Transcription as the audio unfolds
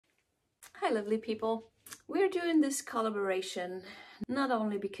Hi lovely people. We're doing this collaboration not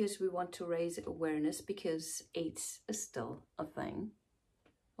only because we want to raise awareness because AIDS is still a thing.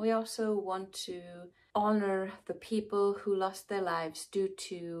 We also want to honor the people who lost their lives due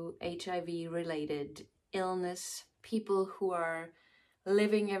to HIV related illness, people who are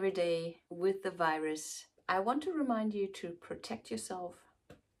living every day with the virus. I want to remind you to protect yourself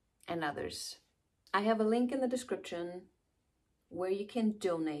and others. I have a link in the description where you can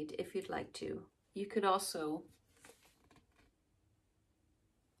donate if you'd like to. You could also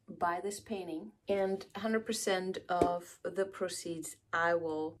buy this painting, and 100% of the proceeds I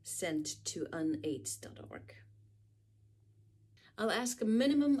will send to unaids.org. I'll ask a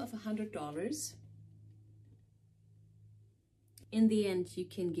minimum of $100. In the end, you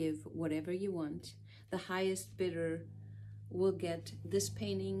can give whatever you want. The highest bidder will get this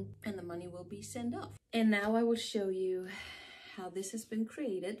painting and the money will be sent off. And now I will show you how this has been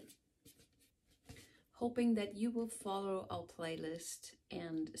created, hoping that you will follow our playlist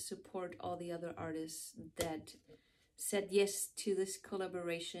and support all the other artists that said yes to this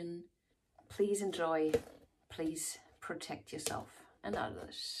collaboration. Please enjoy, please protect yourself and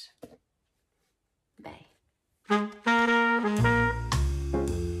others. Bye.